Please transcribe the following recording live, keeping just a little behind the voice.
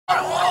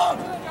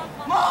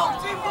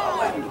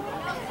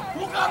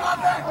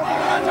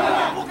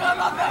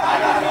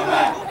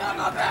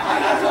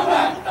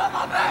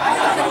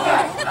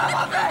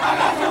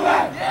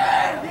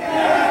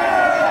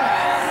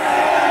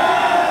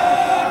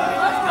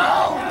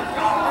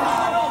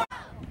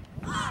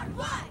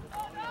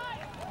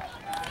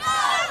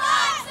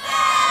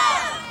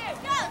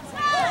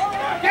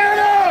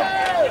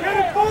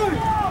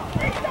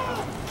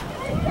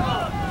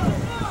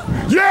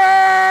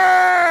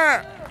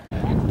Yeah!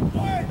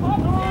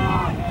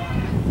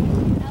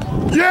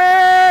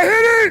 Yeah!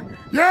 Hit it!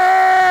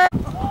 Yeah!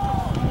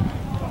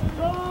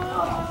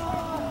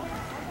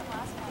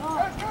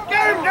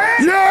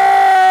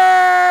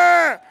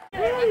 Yeah!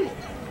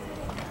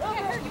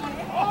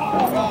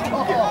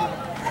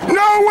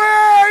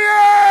 Nowhere!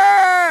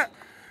 Yeah!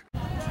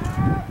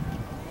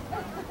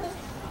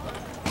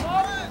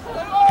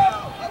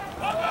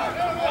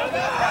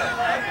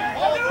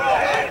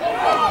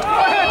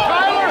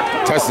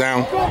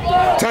 Touchdown.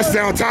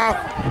 Touchdown, Ty.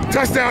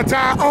 Touchdown,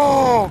 Ty.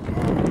 Oh.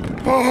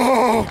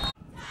 Oh.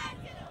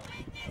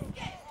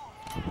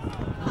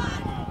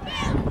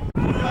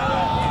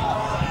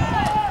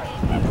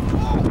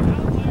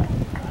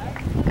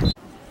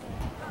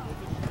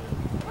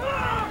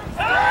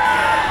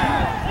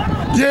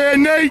 Yeah,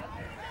 Nate.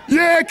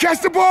 Yeah,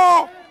 catch the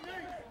ball.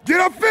 Get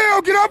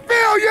upfield. Get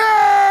upfield.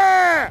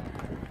 Yeah.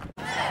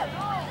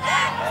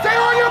 Stay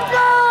on your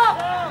block.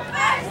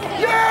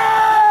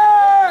 Yeah.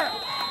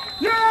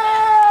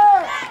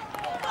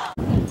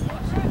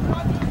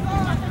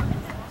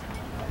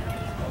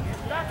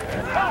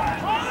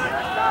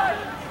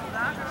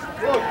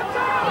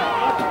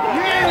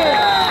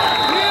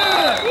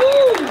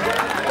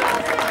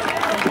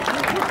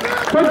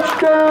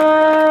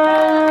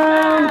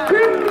 Touchdown,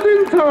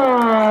 Crimson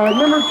Tide,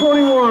 number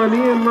 21,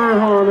 Ian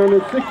Merhon on a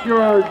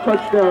 6-yard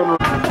touchdown.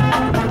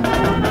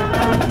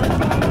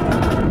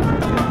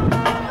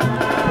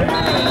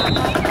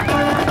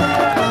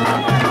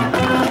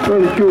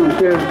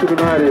 Sam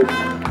Sibonitis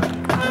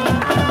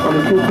on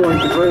the 2-point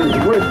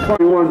conversion. With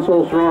 21,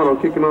 Sol Serrano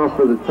kicking off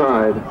for the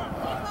Tide.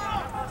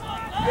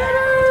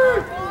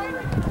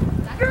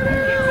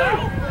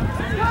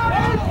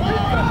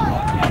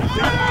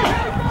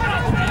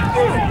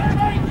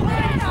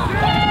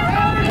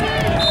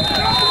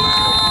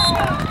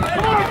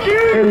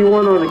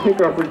 '81 on the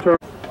kickoff return.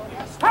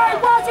 Hey,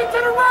 Washington to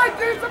the right,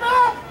 need some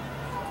help!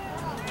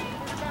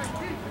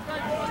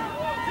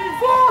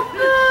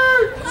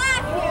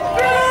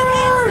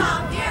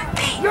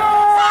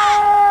 Yeah!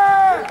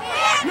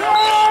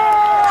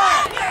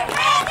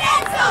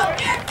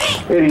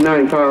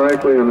 89, Kyle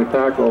Eckley on the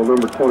tackle,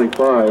 number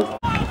 25.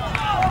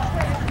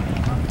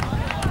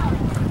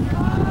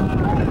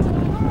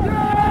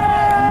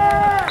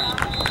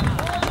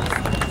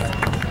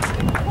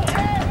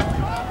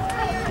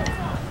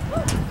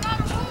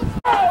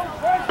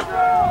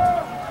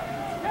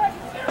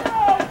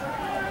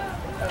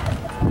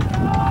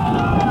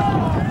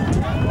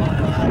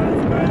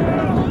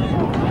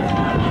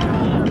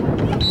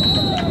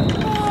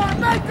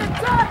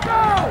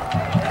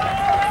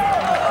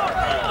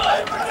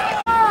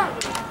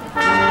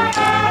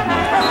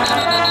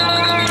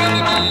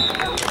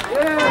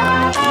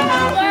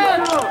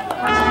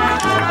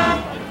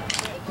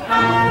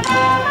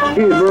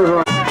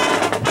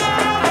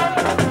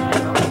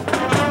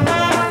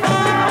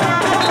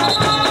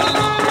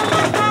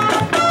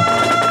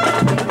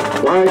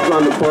 Flags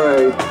on the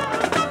play.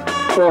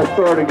 False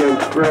start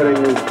against Reading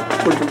is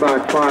pushing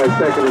back 5,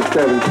 2nd and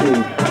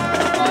 17.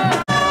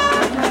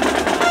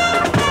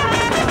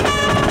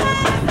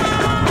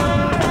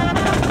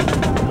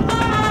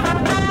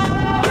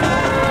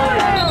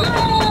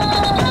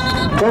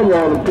 Fumble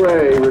on the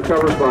play,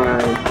 recovered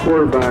by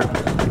quarterback.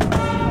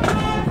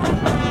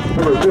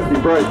 Number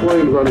 50, Bryce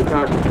Williams on the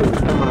tackle for the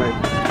Tide.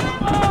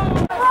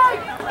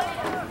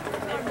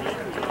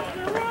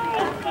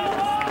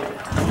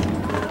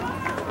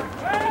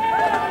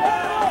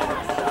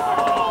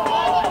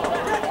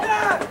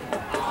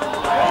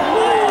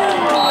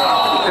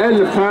 And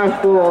the pass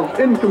ball is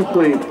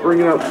incomplete,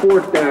 bringing up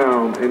 4th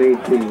down and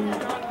 18.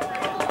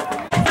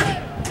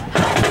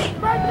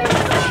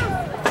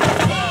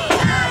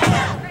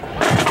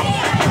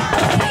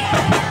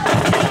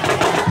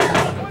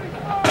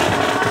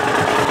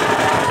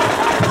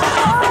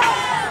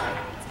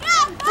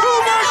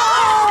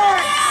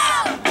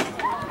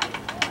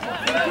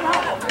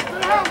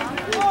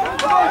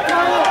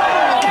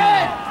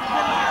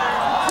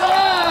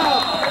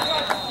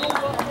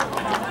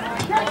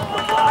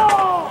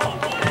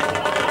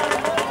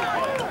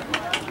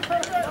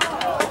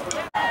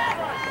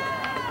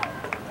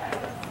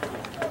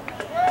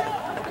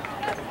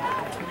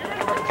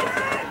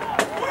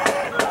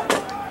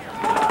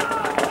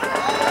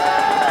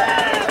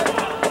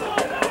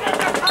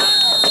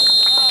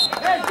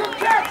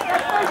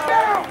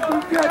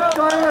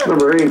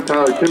 Number 8,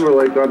 Tyler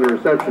Timberlake on the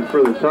reception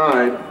for the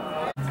Tide.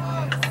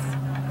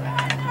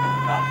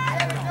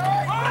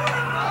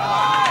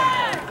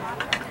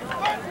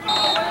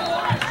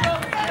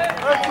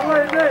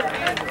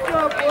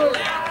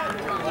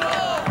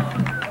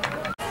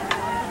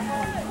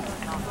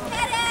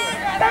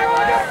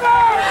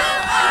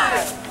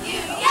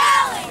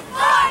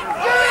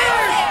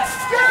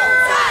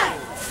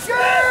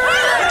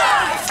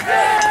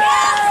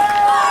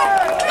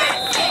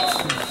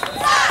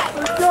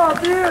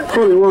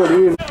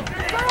 21 Ian.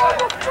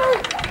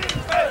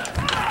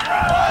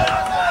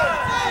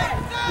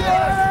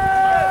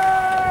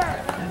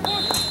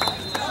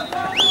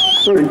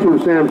 32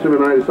 Sam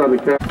Simonitis on the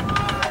catch.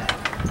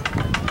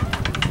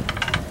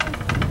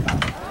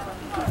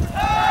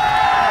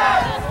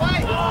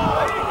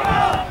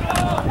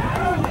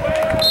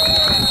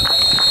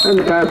 And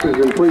the pass is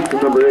complete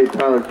to number 8,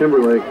 Tyler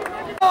Timberlake.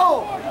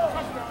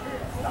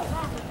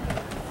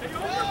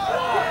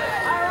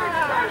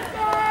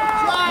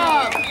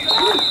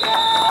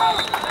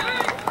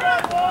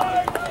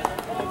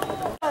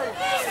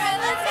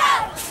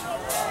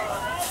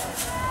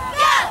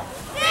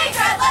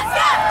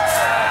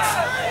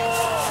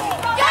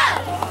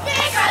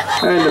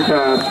 And the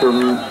pass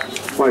from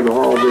Michael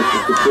Hall, this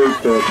is complete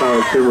to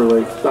Tyler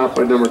Timberlake, stopped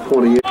by number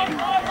 28.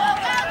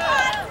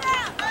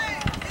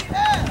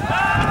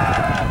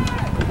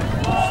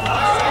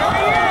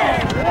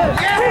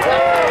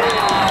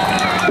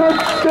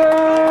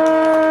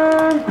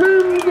 Touchdown,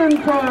 Crimson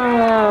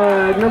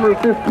Tide! Number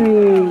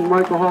 15,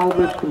 Michael Hall,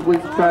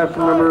 completes the pass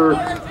from number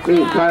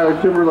 8,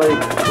 Tyler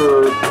Timberlake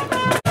for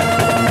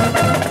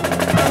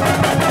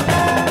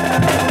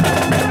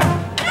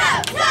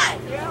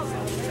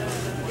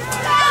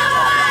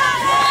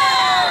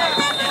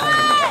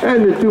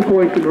and the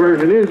 2-point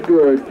conversion is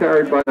good,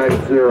 carried by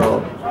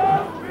 9-0.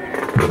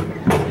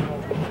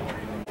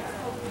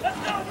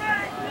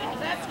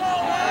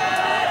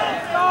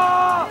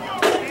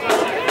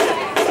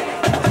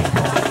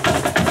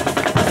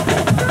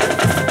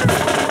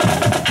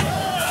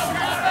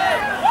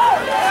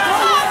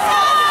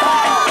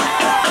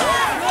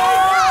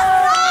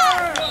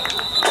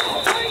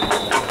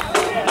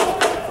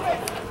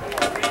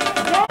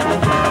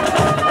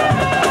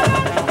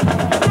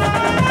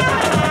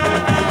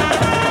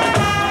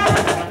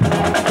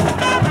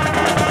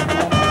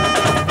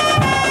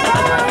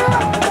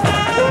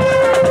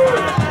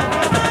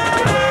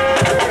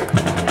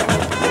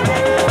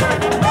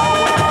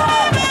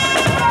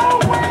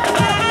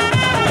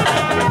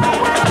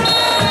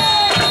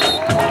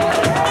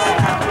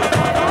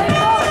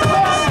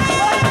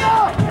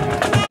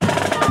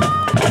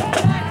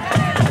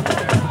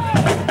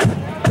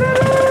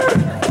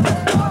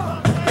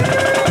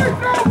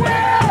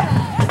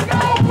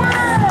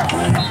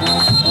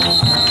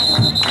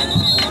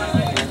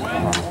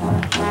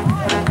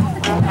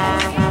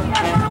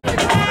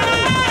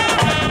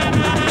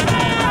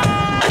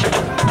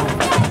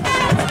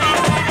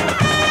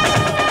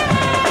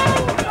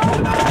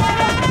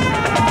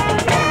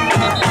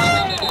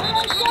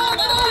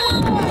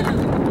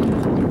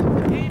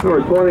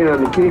 Number 20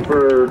 on the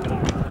keeper.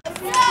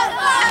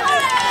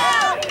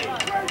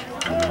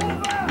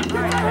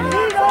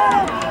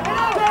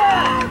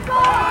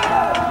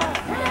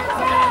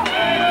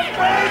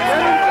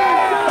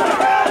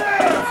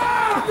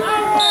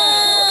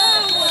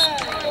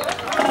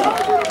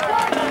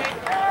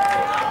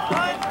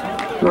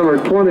 Number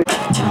 20.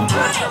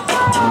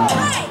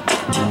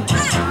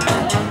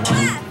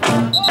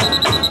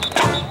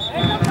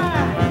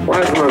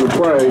 Flash on the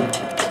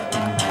play.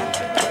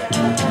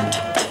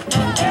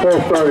 Full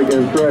start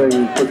against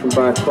Reading, pushing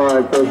back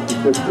 5,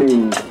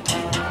 13-15.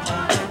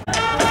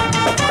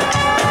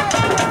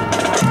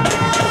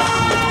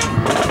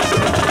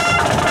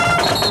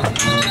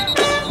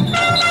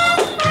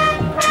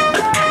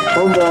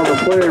 Home ball on the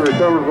play,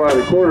 recovered by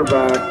the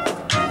quarterback.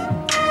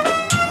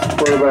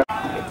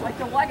 Like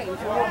the leggings.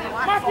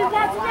 Watch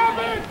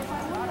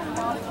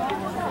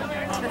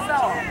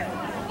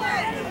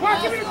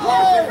it!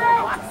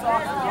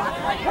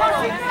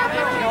 Watch it!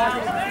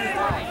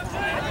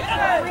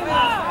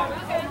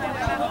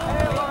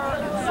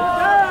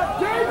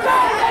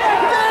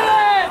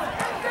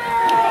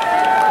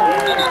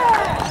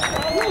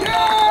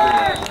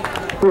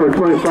 Number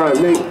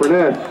 25, Nate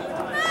Burnett.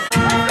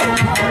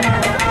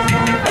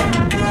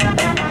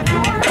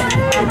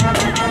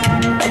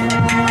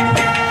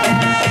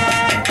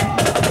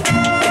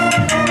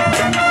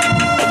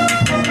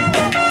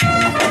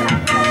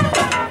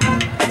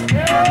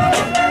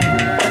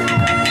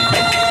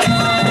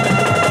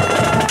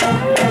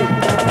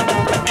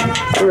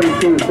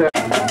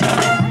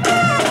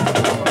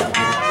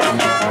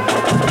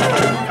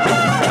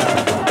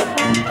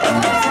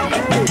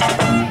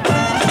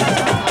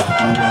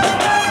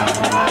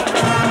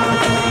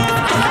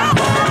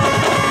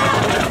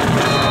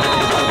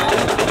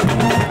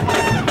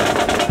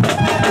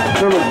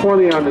 Number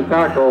 20 on the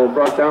tackle,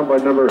 brought down by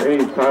number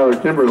 8, Tyler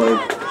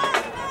Timberlake.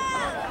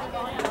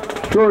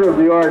 Short of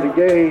the yard to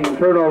gain,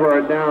 turnover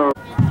on down.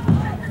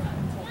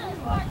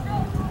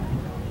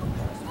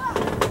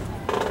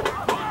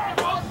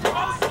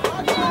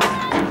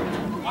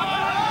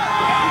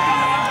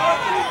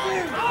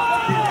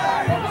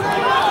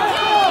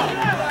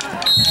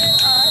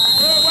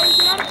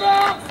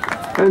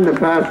 And the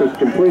pass is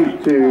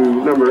complete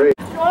to number 8.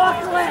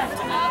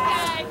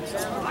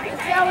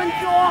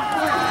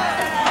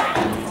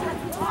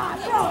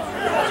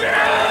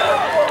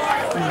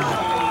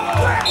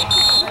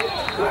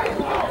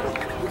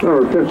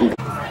 Number 50.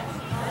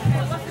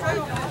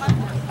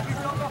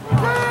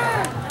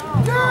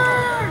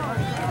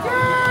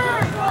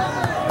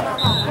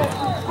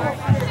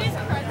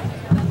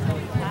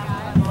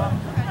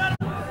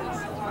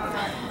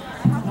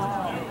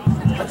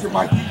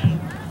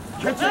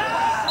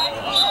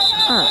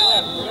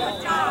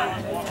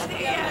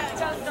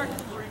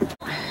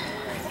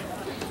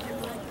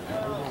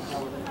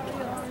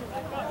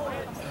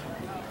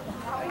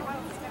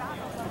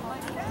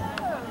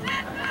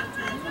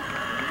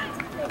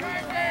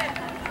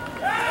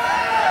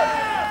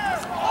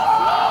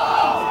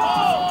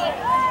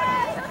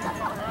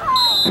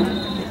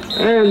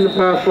 And the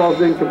pass ball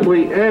is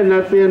incomplete, and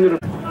that's the end of the...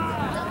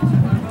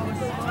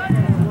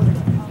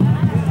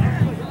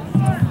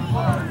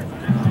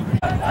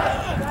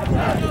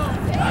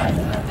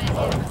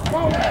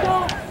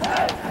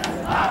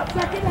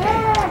 Second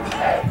half!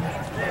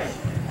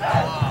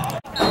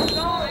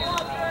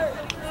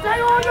 Stay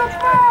on your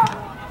foot!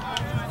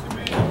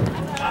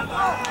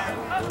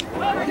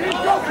 Here you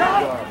go,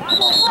 Kyle!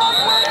 Come on, run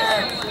with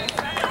it!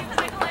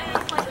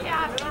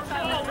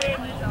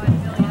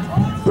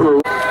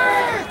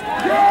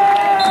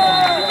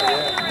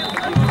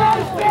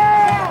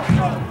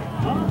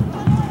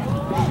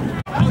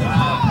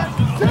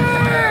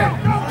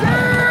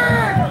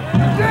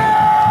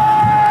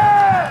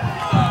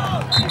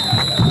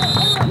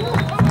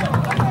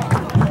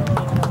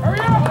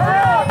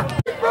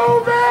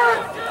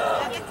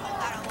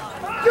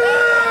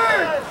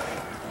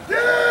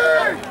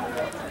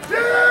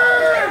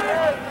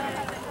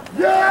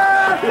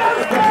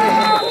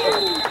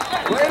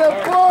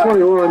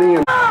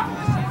 Ian.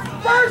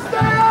 First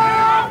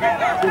down!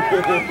 Way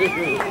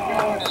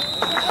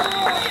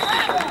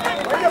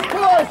to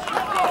push!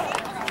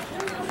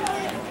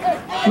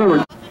 Number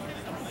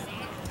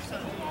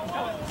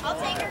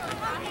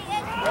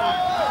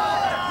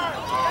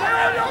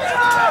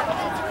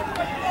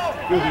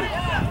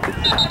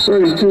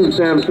 32,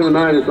 Sam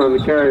Simonitis on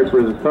the carry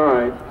for the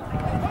tie.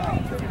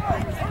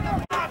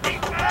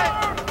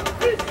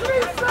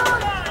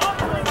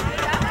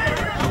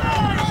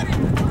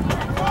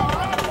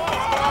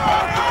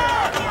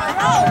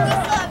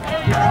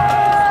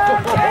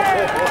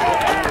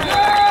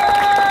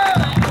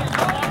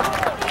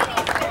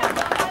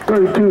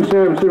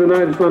 Sam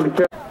Simonitis on the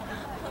carry.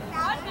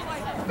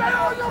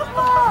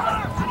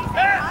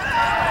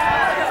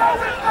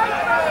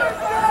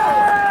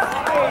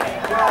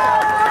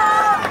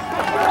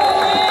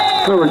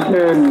 Number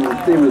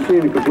 10, Steve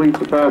Messina completes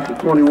the pass to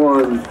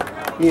 21,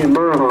 Ian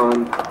Murhan.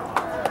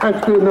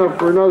 That's good enough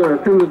for another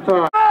Crimson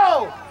tie.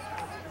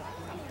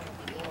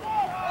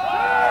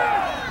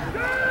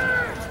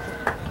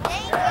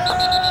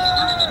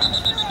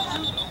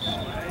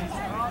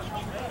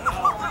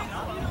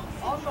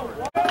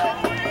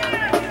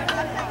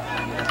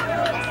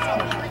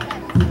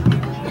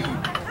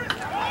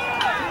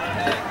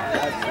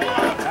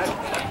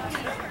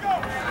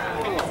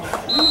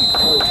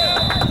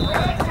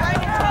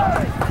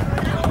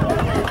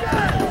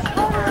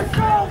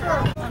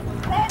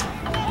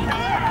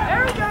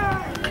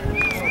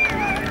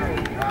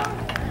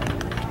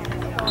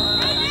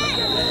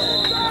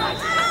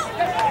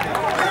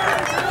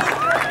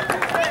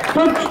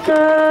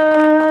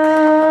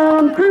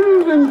 Touchdown,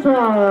 Crimson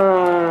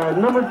Tide,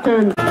 number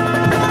 10.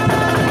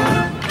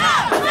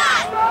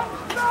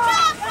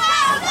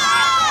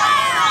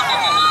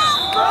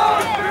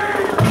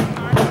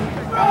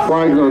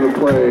 Flags on the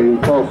play,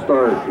 false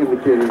start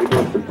indicated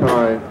against the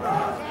tie.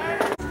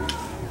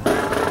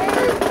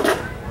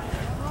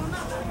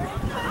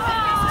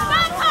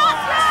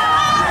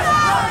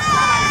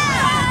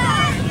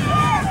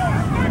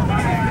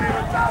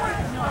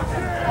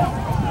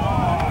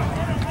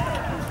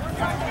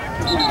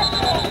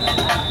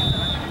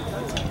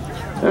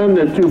 And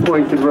the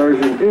two-point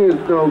conversion is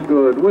no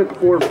good with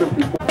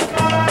 4:54.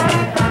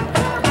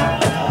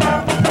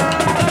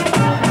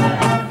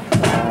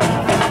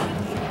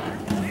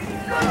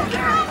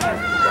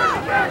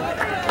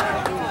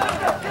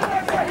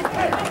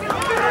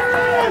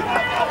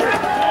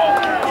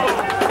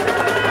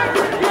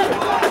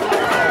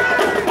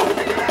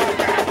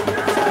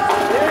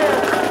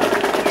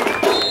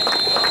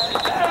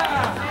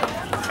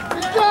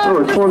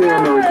 Number 20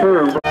 on the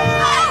return.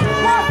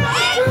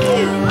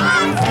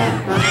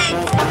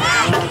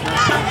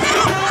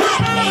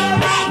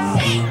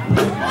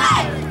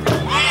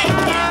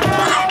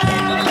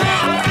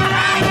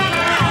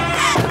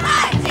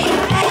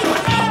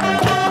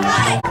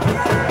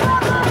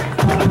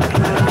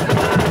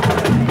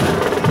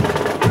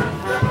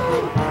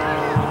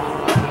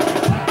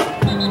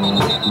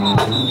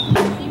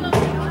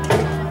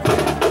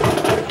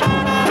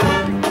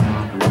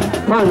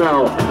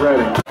 Timeout,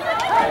 ready.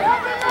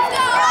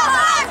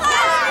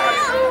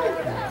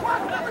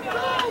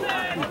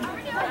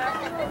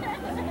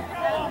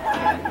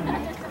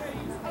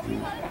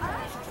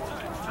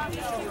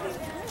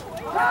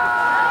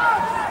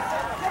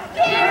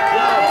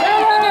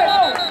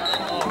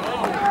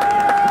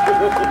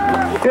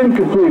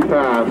 Incomplete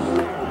pass.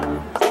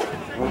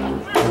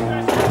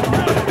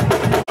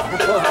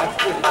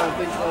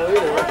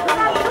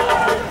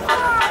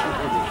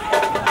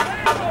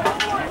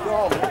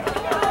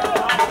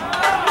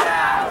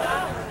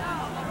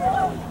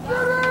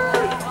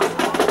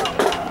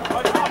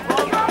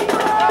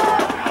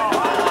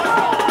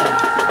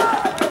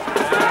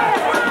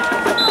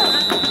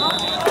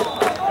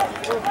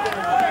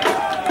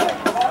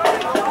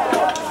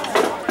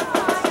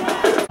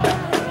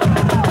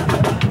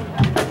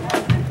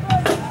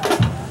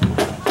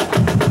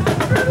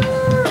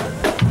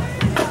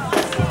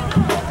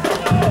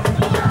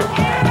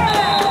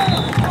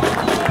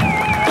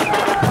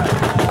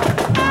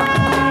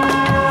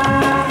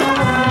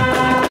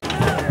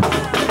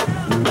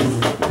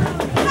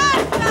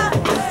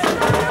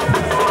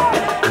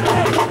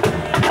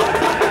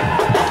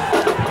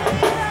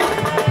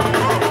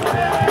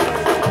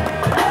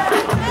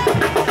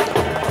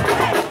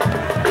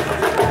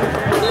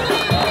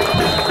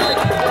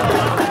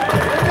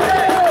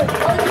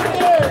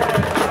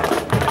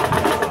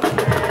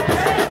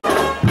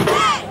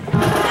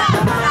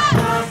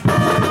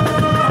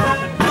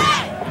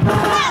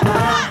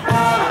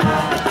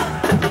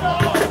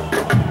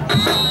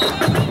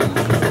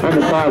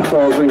 pass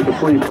ball is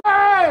incomplete.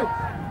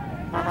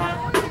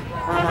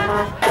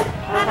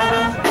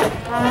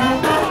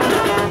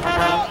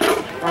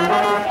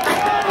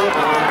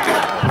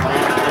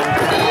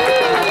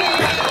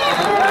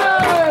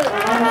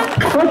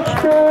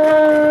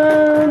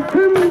 Touchdown,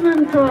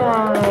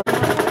 Pimlinton!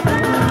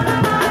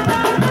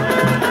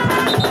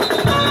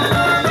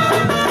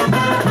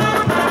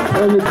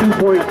 And the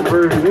 2-point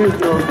conversion is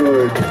no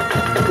good.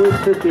 With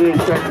 58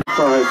 seconds,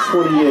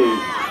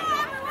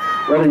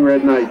 28. Reading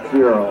Red Knights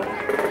 0.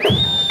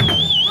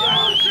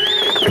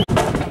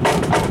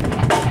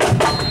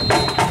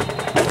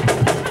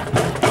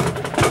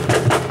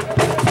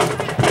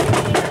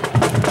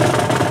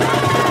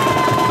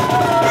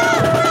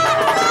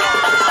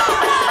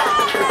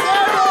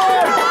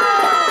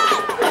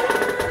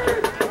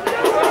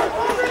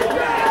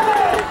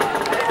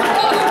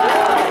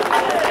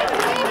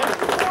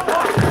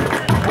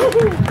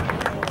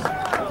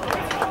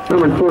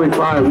 Number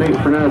 25, Nate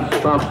Furness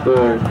stops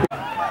the...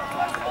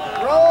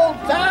 Roll,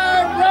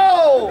 time,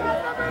 roll!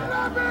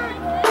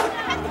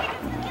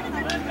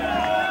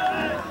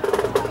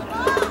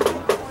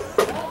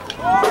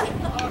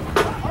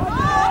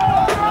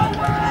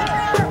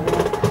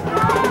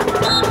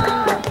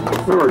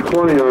 Number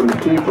 20 on the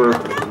keeper.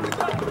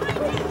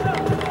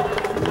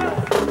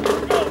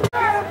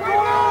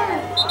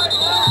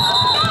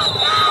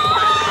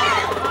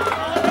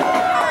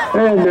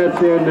 And that's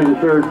the end of the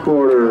third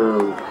quarter.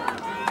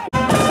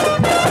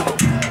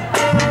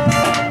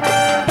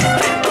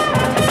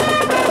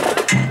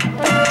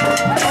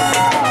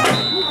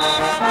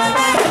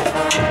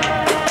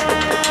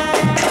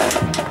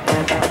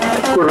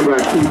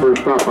 Quarterback keeper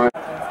stopped by.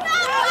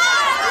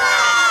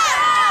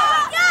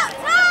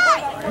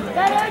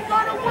 That ain't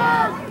gonna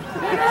work!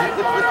 That ain't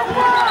gonna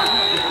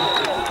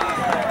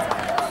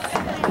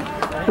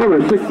work! Number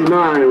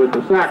 69 with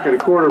the sack of the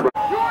quarterback.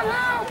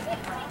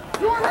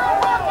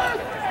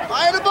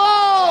 Fire the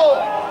ball!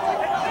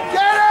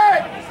 Get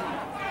it!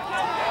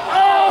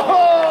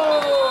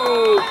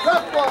 Oh!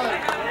 Tough one!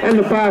 And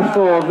the pass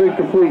ball is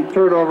incomplete.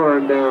 Turnover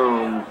and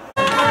down.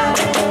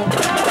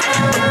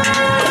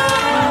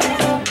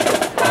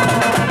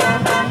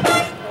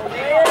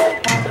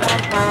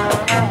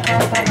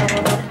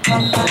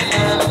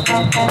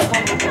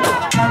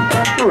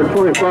 Number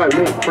 25,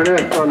 Nate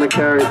Furness on the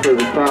carry for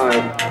the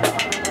side.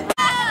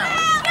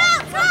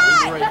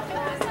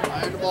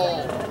 Fire the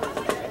ball.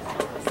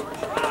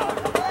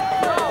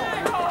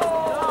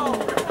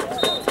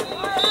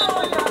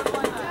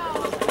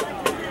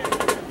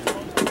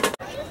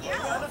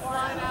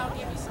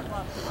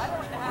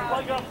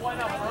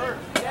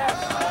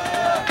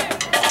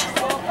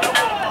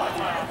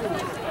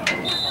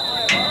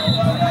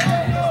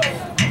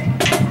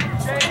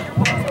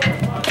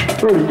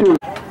 Two.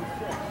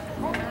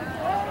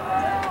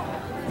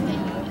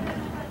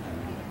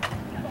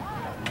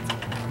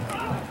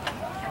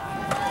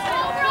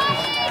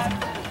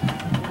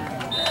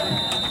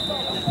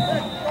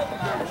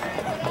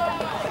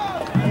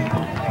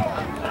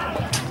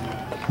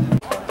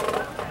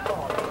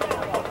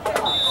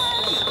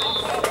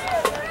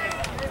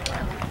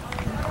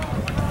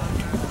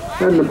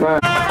 And the pass.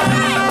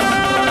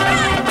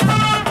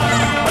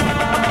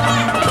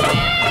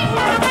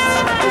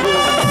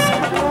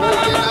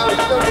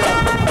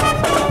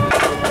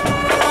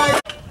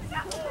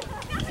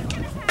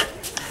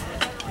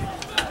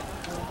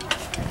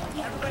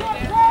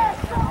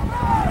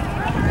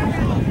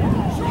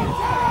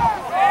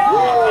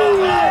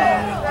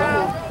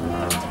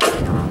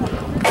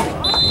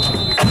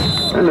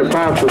 And the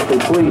pass was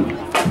complete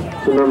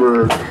to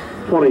number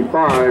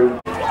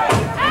 25.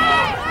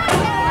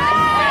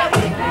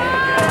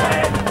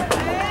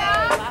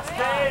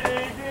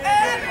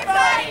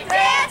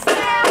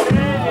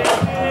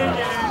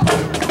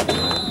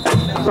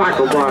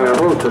 Tackled by a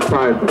host of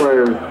side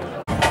players.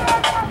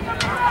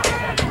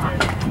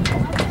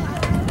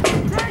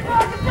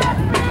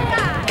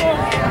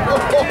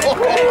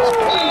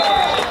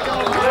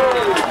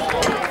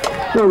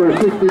 Number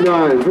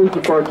 69,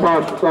 Vincent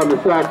Bartosz on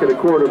the sack of the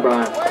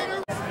quarterback.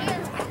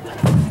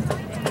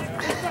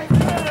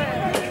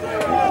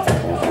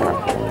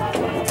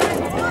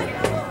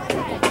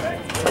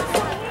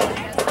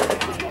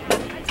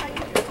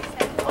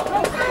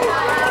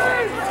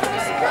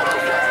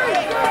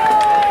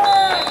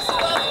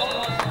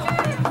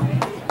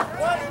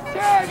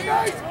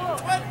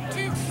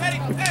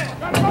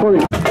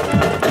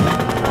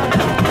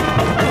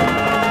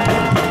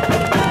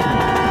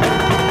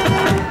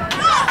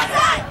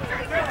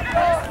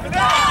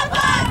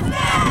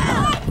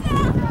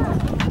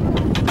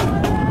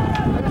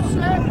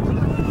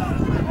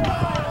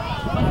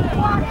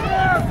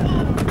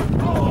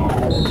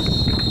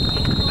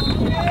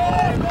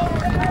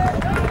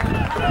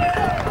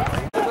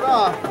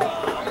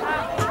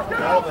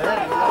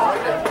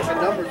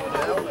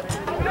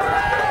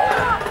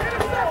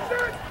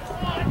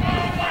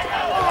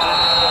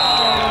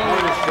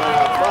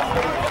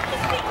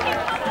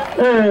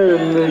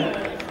 And the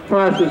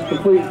pass is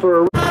complete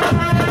for a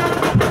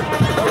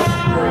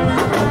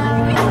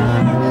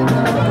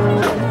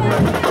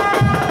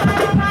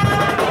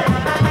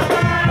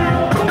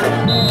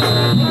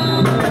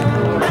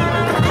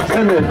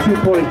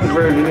 2-point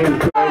conversion in.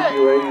 Thank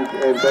you, ladies,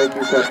 and thank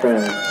you, Pep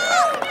fans.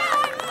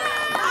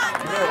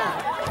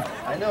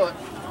 I know it.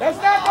 That's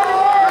not going to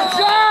work.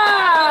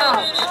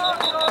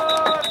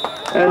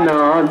 And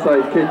now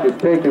onside kick is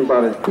taken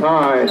by the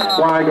Tide.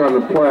 Flag on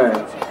the play.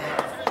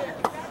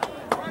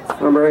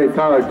 Number 8,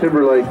 Tyler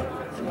Timberlake,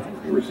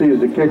 receives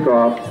the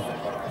kickoff.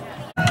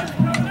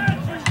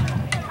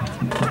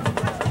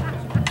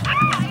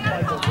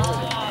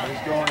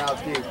 He's going out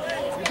deep.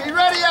 You be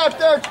ready out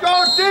there. It's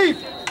going deep.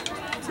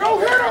 Go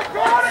hit him.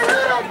 Go out and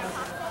hit him.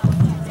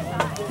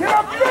 Get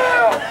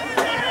upfield.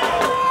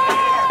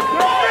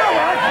 Get upfield,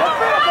 man. Get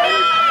upfield,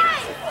 baby.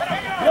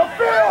 Get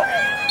upfield.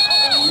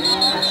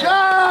 Good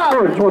job.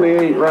 Number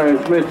 28, Ryan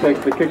Smith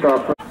takes the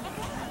kickoff.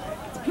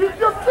 Keep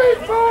your feet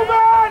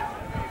moving.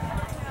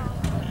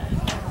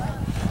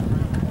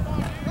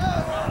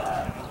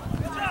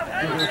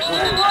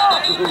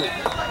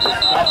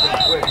 Stop it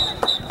quick.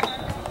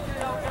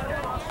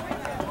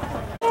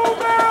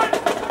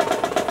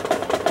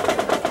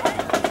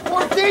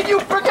 14, you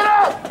pick it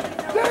up.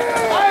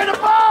 Fire the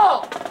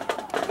ball.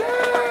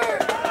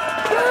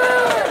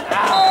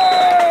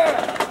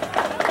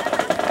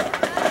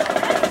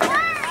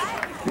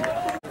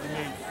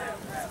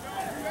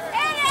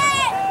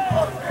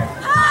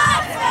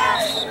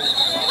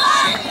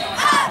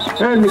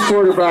 And the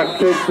quarterback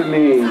takes the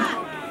knee.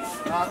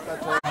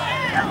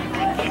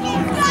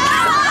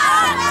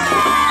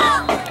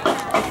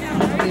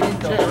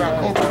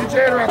 Get your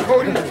head around,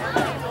 Cody. Get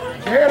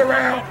your head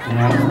around.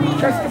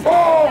 Catch the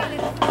ball.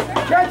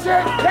 Catch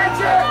it.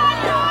 Catch it.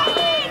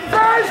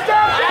 First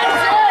down.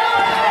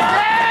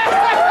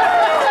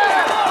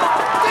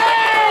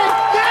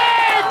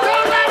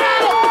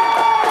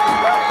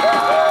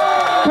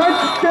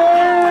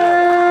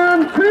 Touchdown,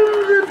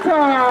 Crimson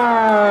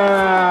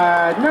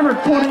Tide. Number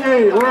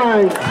 28,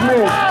 Ryan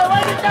Smith.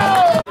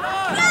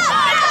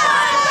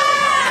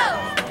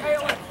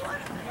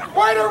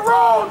 Way to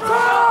roll,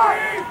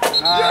 Tide.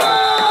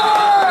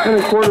 Yeah! And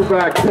the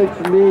quarterback takes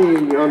the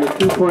knee on the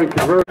 2-point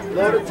conversion.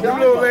 Them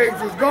little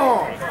legs is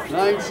gone.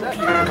 9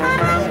 seconds.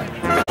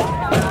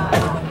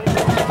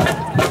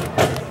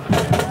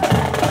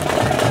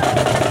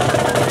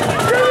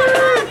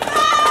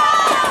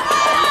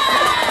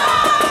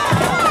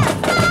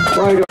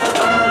 Flag on.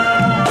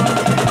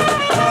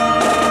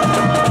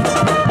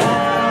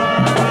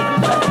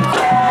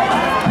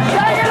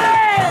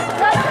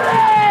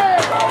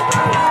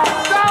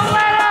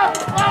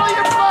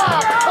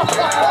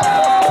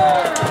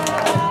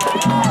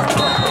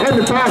 And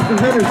the pass is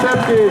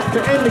intercepted to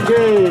end the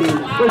game,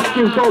 which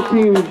gives both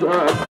teams